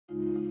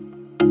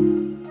Okay,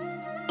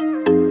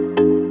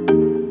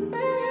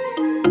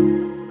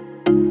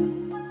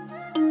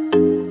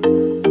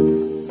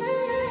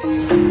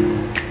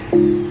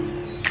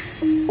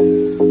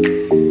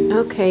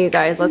 you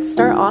guys, let's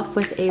start off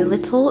with a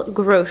little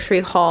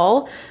grocery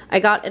haul. I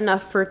got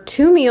enough for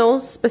 2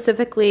 meals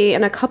specifically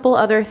and a couple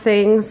other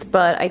things,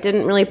 but I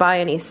didn't really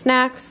buy any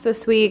snacks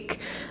this week.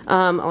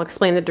 I'll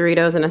explain the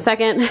Doritos in a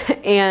second.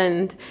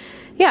 And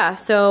yeah,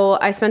 so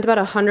I spent about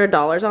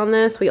 $100 on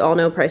this. We all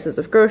know prices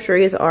of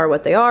groceries are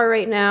what they are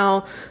right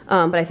now,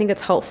 but I think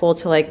it's helpful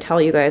to like tell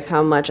you guys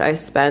how much I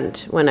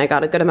spent when I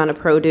got a good amount of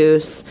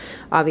produce,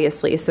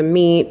 obviously some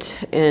meat,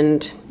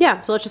 and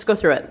yeah, so let's just go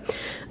through it.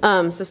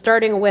 So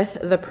starting with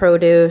the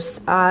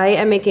produce, I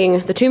am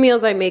making, the 2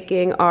 meals I'm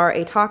making are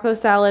a taco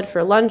salad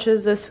for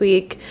lunches this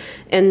week,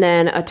 and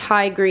then a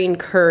Thai green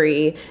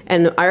curry,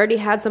 and I already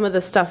had some of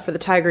the stuff for the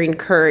Thai green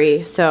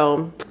curry,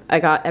 so I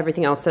got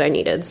everything else that I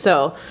needed.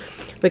 So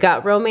we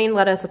got romaine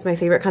lettuce. That's my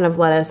favorite kind of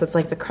lettuce. It's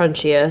like the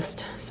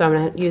crunchiest. So I'm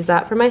gonna use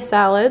that for my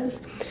salads.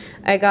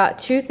 I got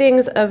 2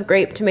 things of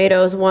grape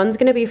tomatoes. One's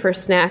gonna be for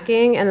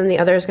snacking, and then the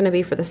other is gonna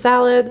be for the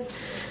salads.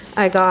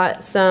 I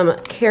got some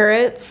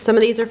carrots. Some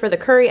of these are for the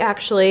curry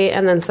actually,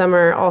 and then some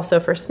are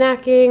also for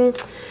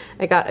snacking.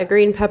 I got a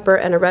green pepper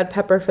and a red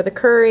pepper for the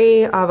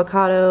curry,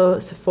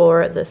 avocados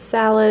for the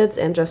salads,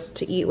 and just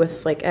to eat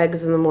with like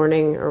eggs in the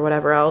morning or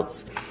whatever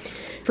else.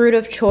 Fruit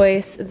of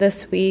choice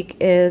this week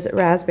is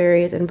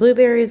raspberries and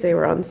blueberries. They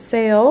were on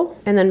sale.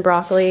 And then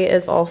broccoli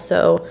is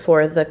also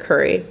for the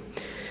curry.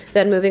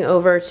 Then moving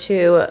over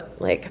to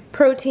like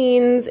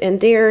proteins and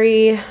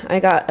dairy,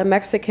 I got a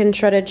Mexican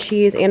shredded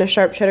cheese and a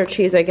sharp cheddar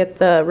cheese. I get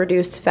the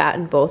reduced fat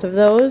in both of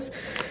those.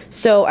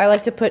 So I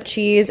like to put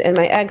cheese in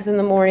my eggs in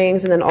the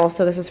mornings, and then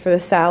also this is for the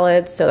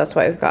salad. So that's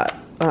why I've got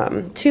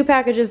 2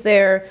 packages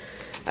there.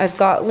 I've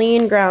got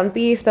lean ground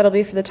beef, that'll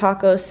be for the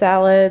taco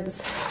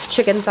salads,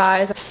 chicken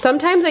thighs.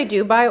 Sometimes I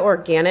do buy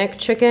organic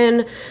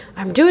chicken.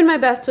 I'm doing my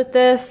best with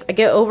this. I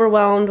get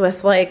overwhelmed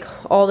with like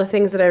all the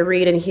things that I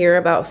read and hear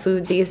about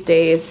food these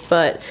days,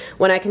 but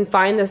when I can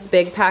find this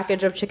big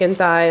package of chicken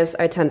thighs,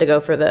 I tend to go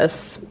for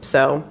this.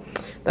 So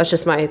that's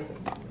just my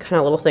kind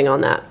of little thing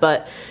on that.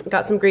 But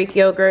got some Greek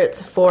yogurt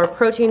for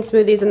protein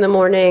smoothies in the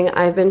morning.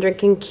 I've been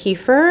drinking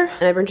kefir,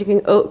 and I've been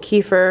drinking oat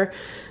kefir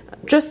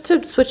just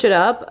to switch it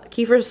up.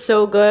 Kefir is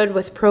so good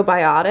with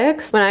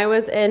probiotics. When I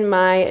was in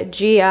my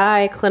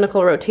GI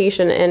clinical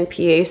rotation in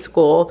PA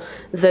school,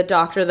 the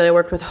doctor that I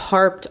worked with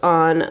harped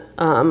on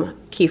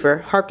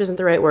kefir. Harped isn't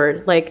the right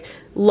word. Like,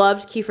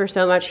 loved kefir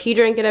so much. He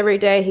drank it every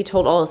day. He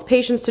told all his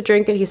patients to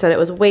drink it. He said it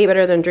was way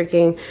better than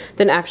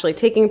actually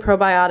taking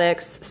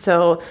probiotics.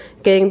 So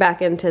getting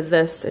back into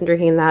this and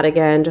drinking that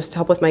again just to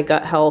help with my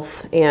gut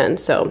health. And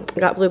so I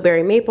got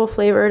blueberry maple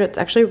flavored. It's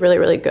actually really,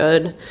 really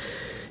good.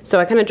 So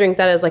I kind of drink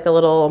that as like a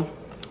little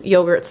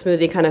yogurt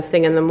smoothie kind of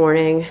thing in the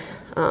morning.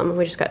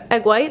 We just got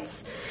egg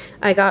whites.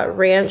 I got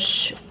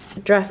ranch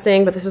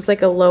dressing, but this is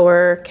like a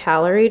lower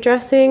calorie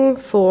dressing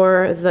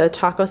for the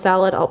taco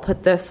salad. I'll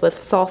put this with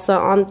salsa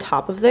on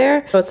top of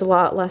there. So it's a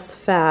lot less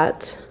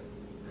fat,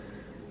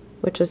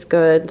 which is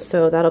good.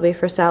 So that'll be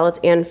for salads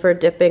and for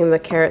dipping the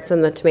carrots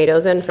and the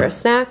tomatoes in for a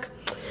snack.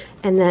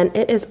 And then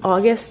it is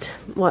August,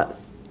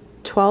 what,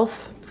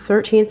 12th?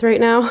 13th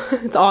right now.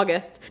 It's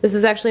August. This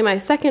is actually my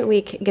 2nd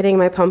week getting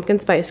my pumpkin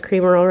spice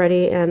creamer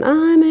already, and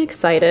I'm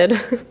excited.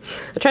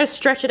 I try to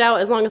stretch it out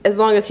as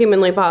long as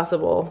humanly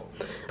possible.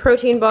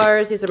 Protein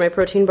bars, these are my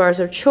protein bars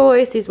of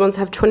choice. These ones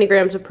have 20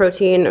 grams of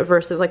protein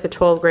versus like the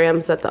 12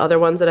 grams that the other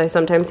ones that I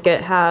sometimes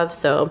get have,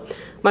 so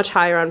much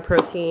higher on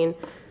protein.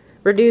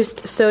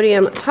 Reduced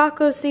sodium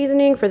taco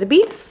seasoning for the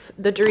beef.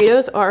 The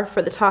Doritos are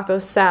for the taco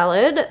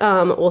salad.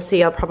 We'll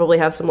see, I'll probably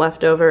have some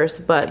leftovers,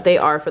 but they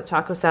are for the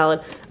taco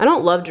salad. I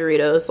don't love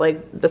Doritos,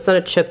 like that's not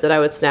a chip that I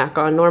would snack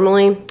on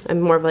normally. I'm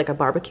more of like a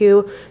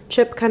barbecue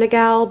chip kind of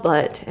gal,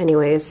 but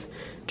anyways,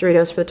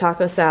 Doritos for the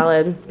taco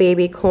salad,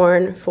 baby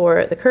corn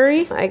for the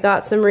curry. I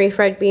got some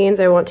refried beans.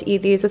 I want to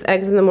eat these with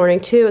eggs in the morning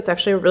too. It's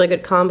actually a really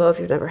good combo if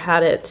you've never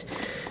had it.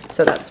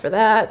 So that's for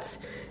that.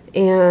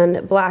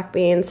 And black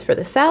beans for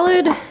the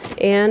salad,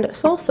 and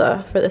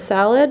salsa for the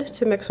salad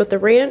to mix with the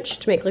ranch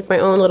to make like my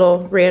own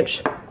little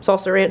ranch,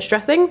 salsa ranch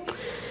dressing.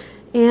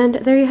 And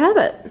there you have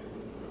it.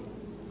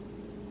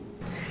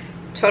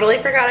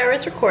 Totally forgot I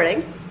was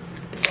recording.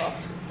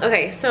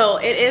 Okay, so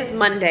it is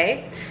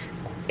Monday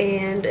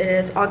and it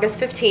is August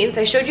 15th.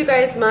 I showed you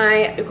guys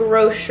my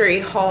grocery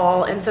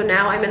haul, and so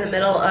now I'm in the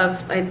middle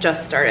of, I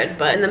just started,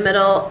 but in the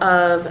middle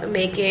of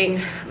making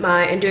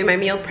and doing my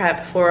meal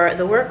prep for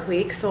the work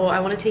week, so I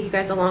want to take you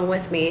guys along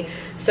with me.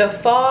 So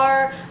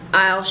far,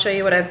 I'll show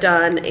you what I've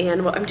done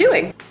and what I'm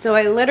doing. So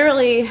I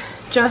literally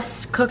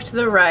just cooked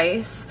the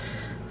rice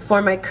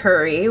for my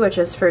curry, which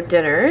is for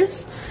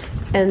dinners.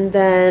 And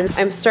then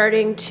I'm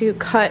starting to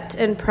cut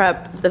and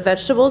prep the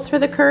vegetables for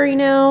the curry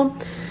now.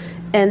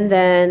 And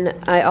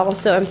then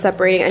I'm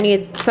separating, I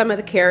need some of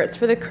the carrots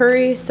for the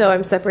curry, so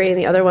I'm separating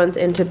the other ones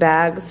into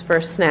bags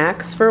for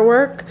snacks for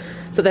work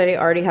so that I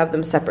already have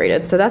them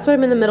separated. So that's what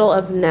I'm in the middle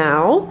of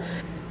now.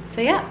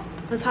 So yeah,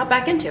 let's hop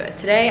back into it.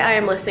 Today I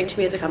am listening to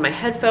music on my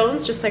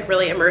headphones, just like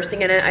really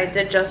immersing in it. I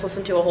did just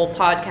listen to a whole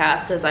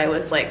podcast as I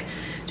was like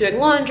doing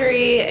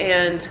laundry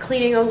and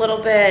cleaning a little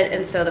bit,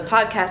 and so the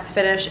podcast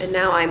finished and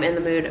now I'm in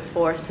the mood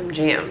for some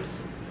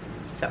jams.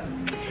 So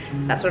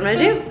that's what I'm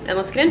gonna do, and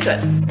let's get into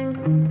it.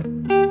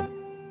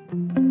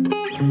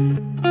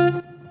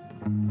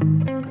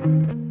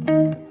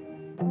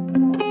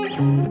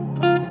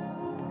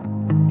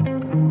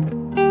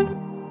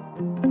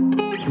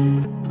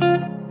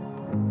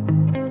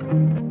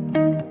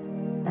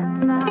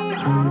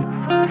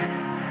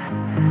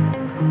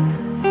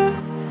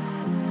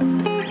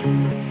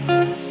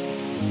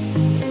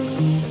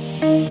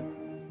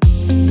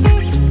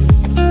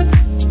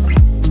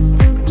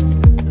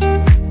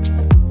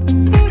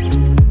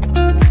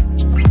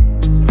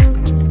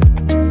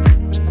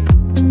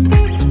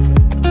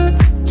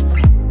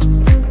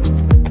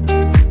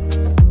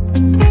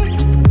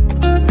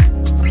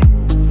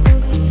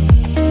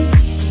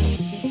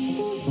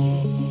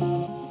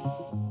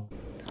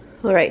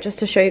 Alright, just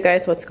to show you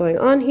guys what's going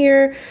on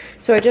here.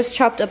 So I just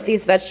chopped up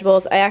these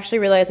vegetables. I actually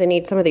realized I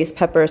need some of these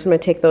peppers. I'm going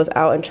to take those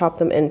out and chop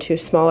them into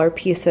smaller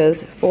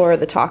pieces for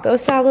the taco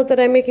salad that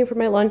I'm making for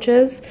my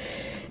lunches.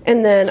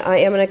 And then I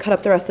am going to cut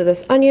up the rest of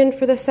this onion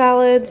for the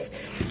salads.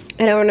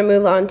 And I'm going to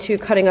move on to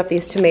cutting up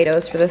these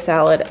tomatoes for the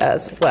salad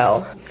as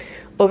well.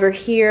 Over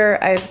here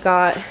I've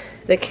got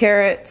the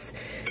carrots.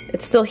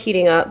 It's still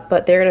heating up,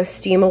 but they're gonna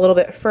steam a little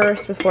bit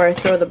first before I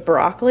throw the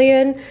broccoli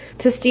in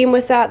to steam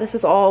with that. This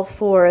is all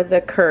for the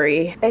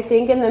curry. I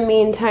think in the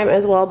meantime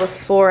as well,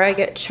 before I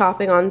get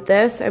chopping on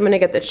this, I'm gonna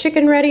get the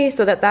chicken ready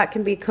so that that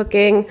can be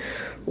cooking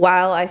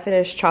while I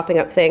finish chopping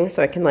up things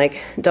so I can like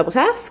double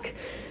task.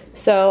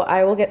 So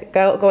I will get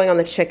going on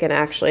the chicken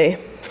actually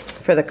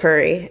for the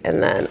curry,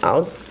 and then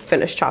I'll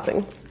finish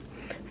chopping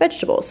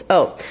vegetables.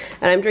 Oh,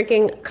 and I'm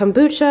drinking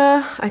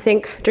kombucha. I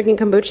think drinking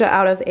kombucha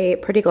out of a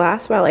pretty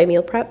glass while I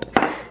meal prep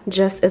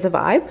just is a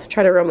vibe.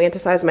 Try to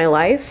romanticize my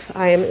life.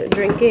 I am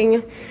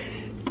drinking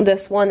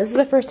this one. This is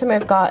the first time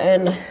I've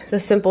gotten the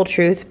Simple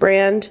Truth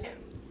brand.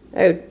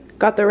 I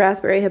got the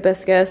raspberry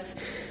hibiscus.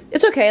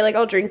 It's okay, like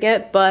I'll drink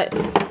it, but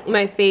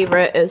my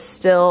favorite is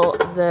still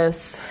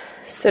this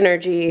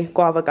Synergy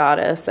Guava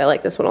Goddess. I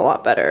like this one a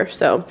lot better.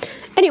 So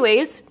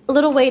anyways, a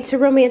little way to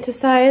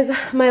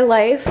romanticize my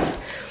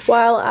life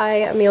while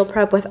I meal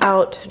prep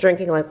without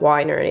drinking like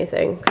wine or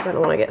anything, because I don't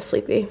want to get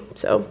sleepy.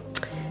 So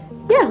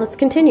yeah, let's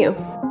continue.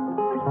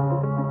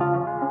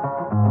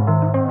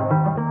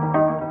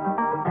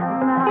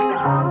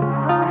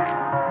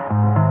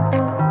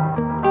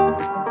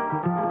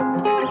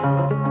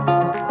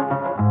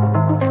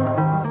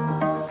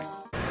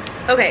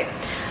 Okay,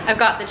 I've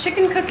got the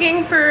chicken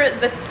cooking for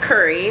the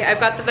curry. I've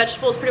got the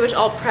vegetables pretty much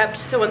all prepped,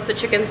 so once the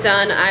chicken's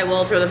done, I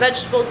will throw the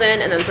vegetables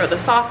in and then throw the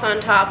sauce on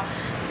top.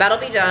 That'll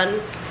be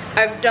done.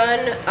 I've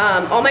done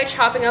all my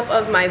chopping up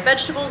of my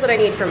vegetables that I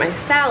need for my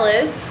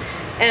salads,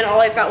 and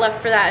all I've got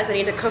left for that is I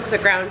need to cook the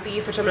ground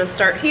beef, which I'm gonna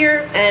start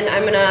here. And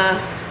I'm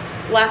gonna,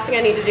 last thing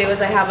I need to do is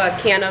I have a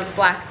can of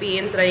black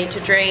beans that I need to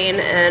drain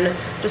and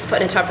just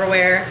put in a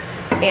Tupperware,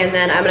 and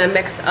then I'm gonna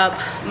mix up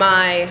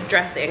my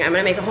dressing. I'm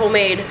gonna make a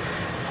homemade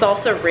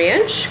salsa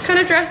ranch kind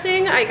of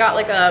dressing. I got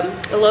like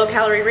a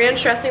low-calorie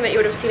ranch dressing that you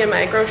would have seen in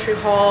my grocery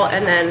haul,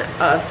 and then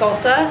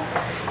salsa.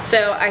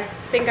 So I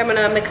think I'm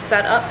gonna mix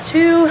that up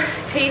too,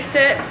 taste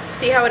it,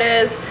 see how it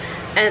is,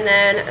 and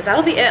then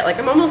that'll be it. Like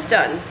I'm almost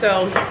done.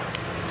 So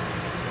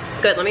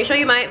good. Let me show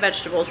you my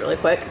vegetables really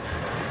quick.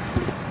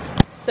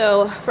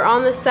 So for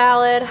on the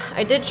salad,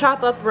 I did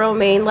chop up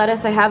romaine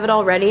lettuce. I have it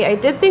already. I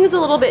did things a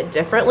little bit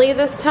differently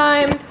this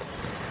time.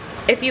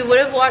 If you would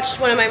have watched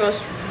one of my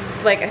most,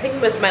 like I think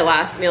it was my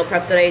last meal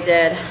prep that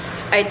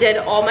I did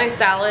all my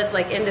salads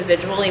like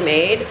individually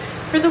made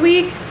for the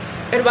week.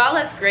 And while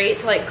that's great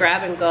to like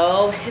grab and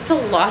go, it's a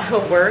lot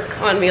of work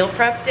on meal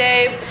prep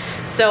day.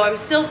 So I'm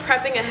still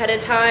prepping ahead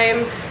of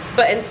time,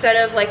 but instead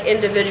of like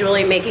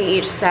individually making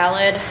each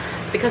salad,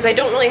 because I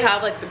don't really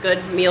have like the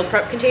good meal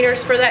prep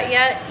containers for that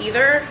yet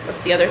either.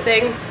 That's the other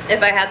thing.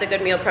 If I had the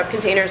good meal prep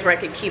containers where I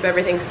could keep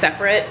everything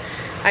separate,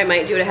 I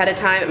might do it ahead of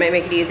time. It might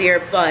make it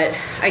easier, but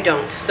I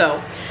don't.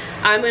 So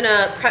I'm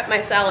gonna prep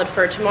my salad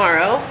for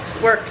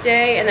tomorrow's work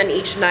day, and then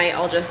each night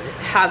I'll just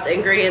have the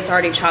ingredients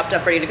already chopped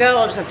up, ready to go.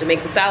 I'll just have to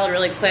make the salad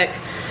really quick.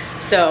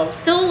 So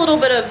still a little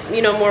bit of,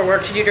 you know, more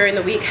work to do during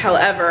the week.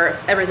 However,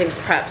 everything's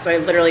prepped, so I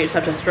literally just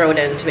have to throw it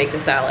in to make the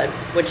salad,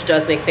 which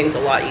does make things a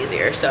lot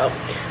easier. So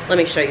let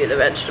me show you the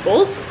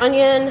vegetables.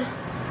 Onion,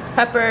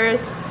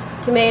 peppers,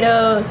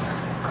 tomatoes,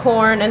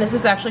 corn, and this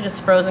is actually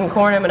just frozen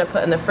corn I'm gonna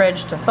put in the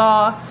fridge to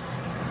thaw.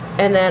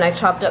 And then I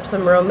chopped up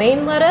some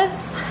romaine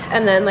lettuce.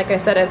 And then, like I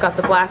said, I've got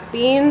the black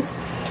beans.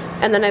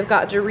 And then I've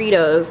got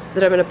Doritos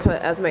that I'm gonna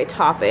put as my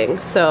topping.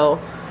 So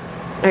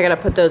I gotta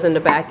put those into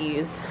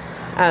baggies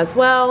as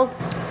well.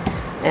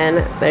 And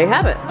there you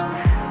have it.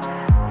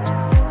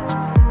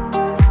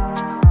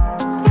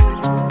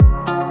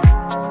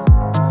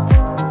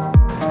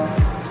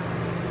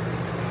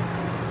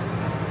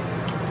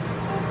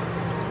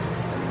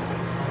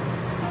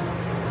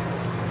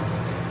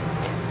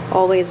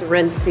 Always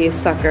rinse these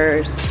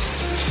suckers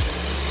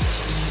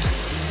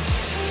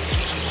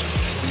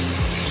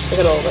Look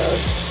at all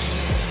those.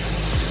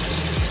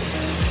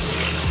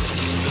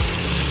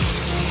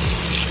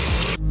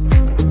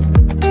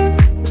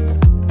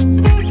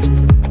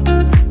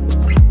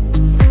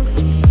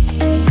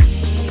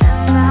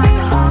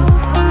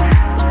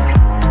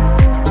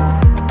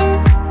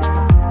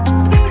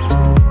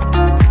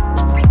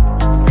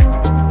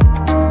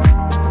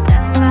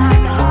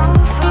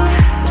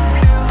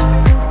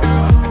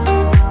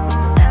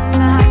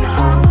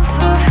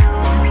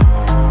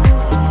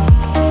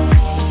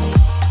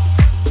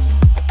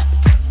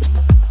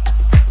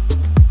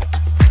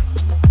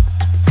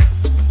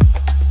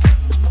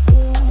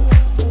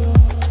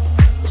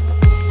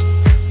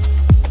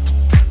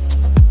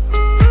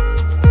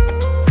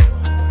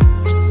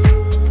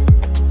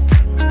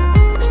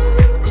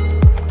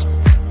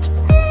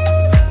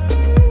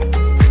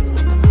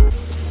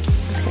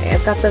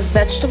 Got the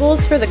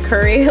vegetables for the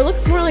curry. It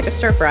looks more like a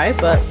stir fry,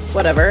 but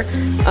whatever.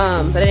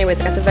 But anyways,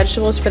 I got the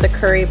vegetables for the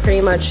curry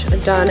pretty much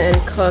done and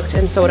cooked.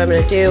 And so what I'm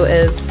gonna do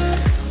is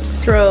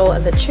throw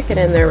the chicken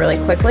in there really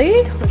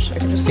quickly, which I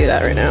can just do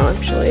that right now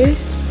actually.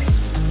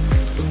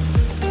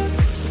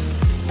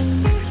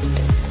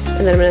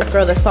 And then I'm gonna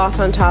throw the sauce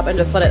on top and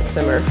just let it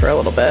simmer for a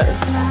little bit.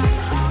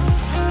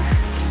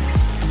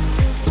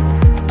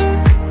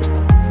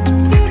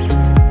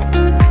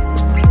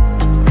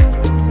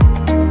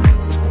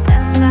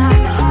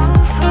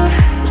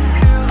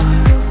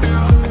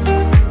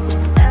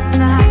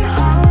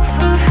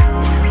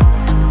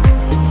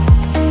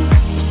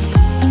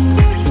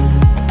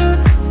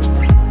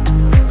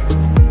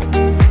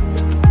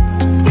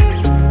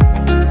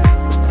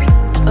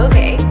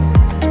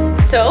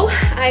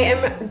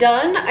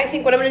 Done. I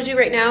think what I'm gonna do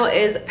right now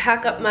is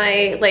pack up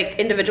my like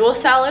individual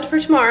salad for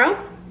tomorrow,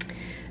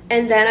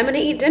 and then I'm gonna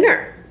eat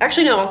dinner.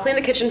 Actually no, I'll clean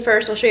the kitchen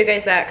first. I'll show you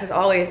guys that because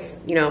always,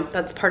 you know,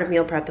 that's part of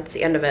meal prep. That's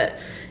the end of it.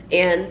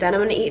 And then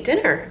I'm gonna eat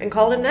dinner and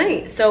call it a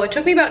night. So it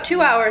took me about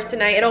 2 hours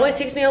tonight. It always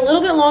takes me a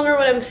little bit longer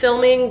when I'm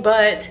filming,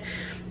 but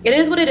it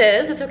is what it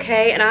is. It's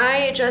okay, and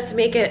I just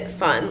make it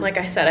fun. Like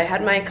I said, I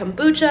had my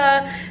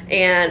kombucha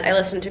and I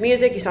listened to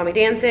music. You saw me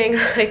dancing.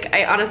 Like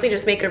I honestly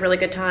just make it a really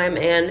good time,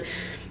 and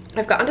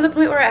I've gotten to the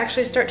point where I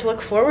actually start to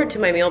look forward to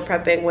my meal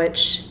prepping,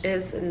 which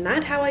is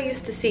not how I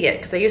used to see it,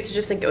 because I used to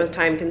just think it was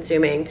time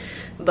consuming.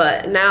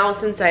 But now,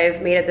 since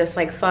I've made it this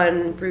like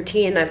fun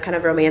routine, I've kind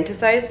of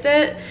romanticized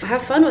it. I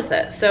have fun with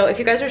it. So if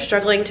you guys are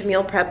struggling to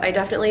meal prep, I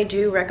definitely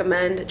do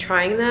recommend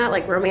trying that.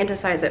 Like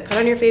romanticize it. Put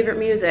on your favorite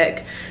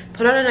music.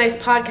 Put on a nice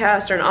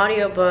podcast or an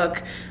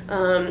audiobook.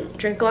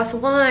 Drink a glass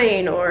of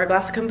wine or a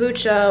glass of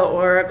kombucha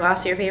or a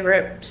glass of your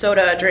favorite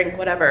soda, drink,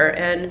 whatever,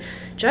 and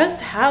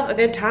just have a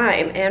good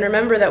time. And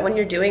remember that when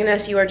you're doing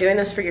this, you are doing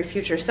this for your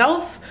future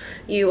self.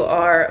 You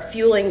are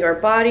fueling your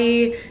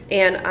body,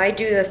 and I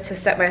do this to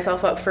set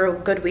myself up for a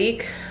good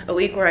week, a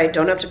week where I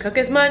don't have to cook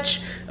as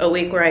much, a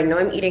week where I know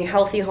I'm eating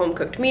healthy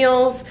home-cooked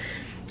meals.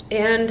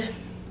 And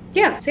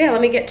yeah, so yeah,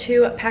 let me get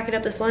to packing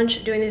up this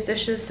lunch, doing these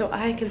dishes so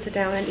I can sit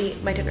down and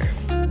eat my dinner.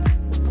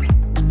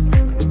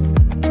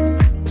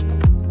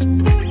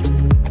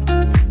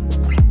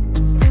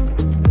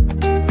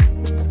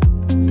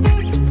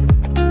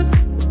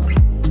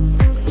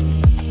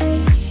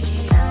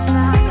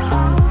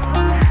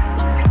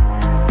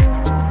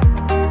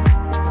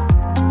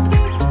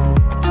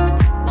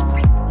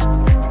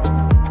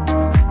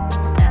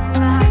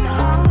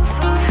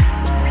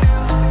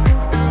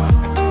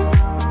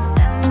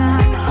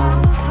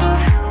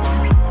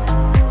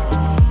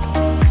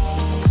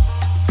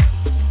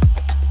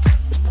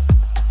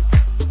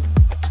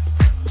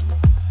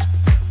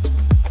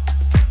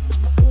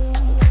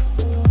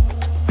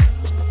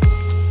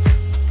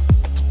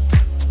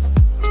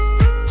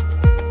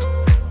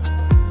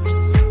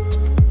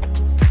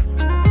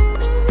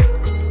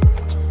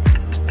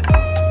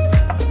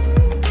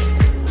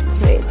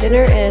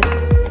 Dinner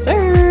is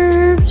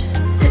served.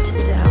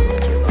 Sit down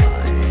with your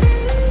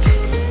guys.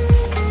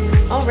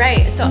 All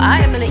right, so I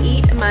am gonna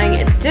eat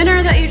my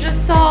dinner that you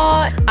just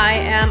saw. I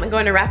am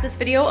going to wrap this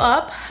video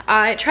up.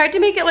 I tried to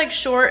make it like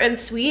short and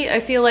sweet. I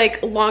feel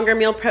like longer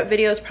meal prep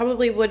videos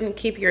probably wouldn't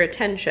keep your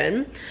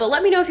attention. But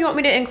let me know if you want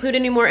me to include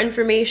any more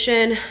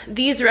information.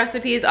 These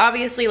recipes,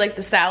 obviously like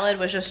the salad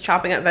was just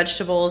chopping up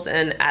vegetables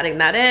and adding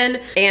that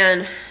in.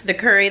 And the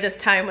curry this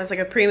time was like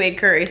a pre-made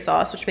curry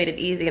sauce, which made it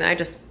easy. And I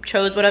just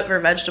chose whatever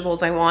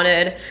vegetables I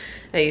wanted.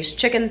 I used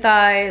chicken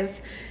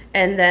thighs.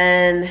 And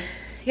then,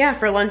 yeah,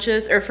 for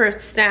lunches or for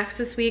snacks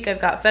this week,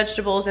 I've got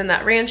vegetables in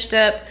that ranch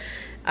dip.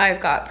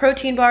 I've got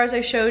protein bars I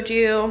showed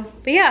you.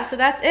 But yeah, so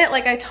that's it.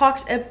 Like I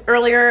talked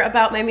earlier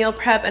about my meal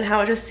prep and how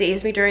it just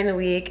saves me during the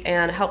week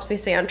and helps me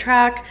stay on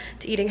track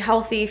to eating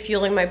healthy,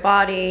 fueling my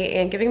body,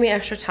 and giving me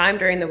extra time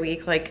during the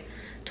week. Like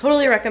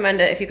totally recommend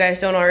it if you guys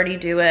don't already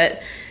do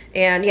it.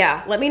 And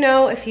yeah, let me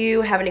know if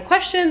you have any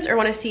questions or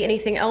want to see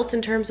anything else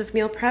in terms of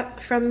meal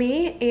prep from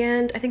me.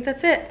 And I think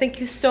that's it.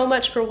 Thank you so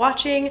much for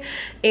watching,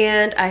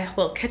 and I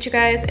will catch you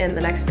guys in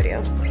the next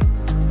video.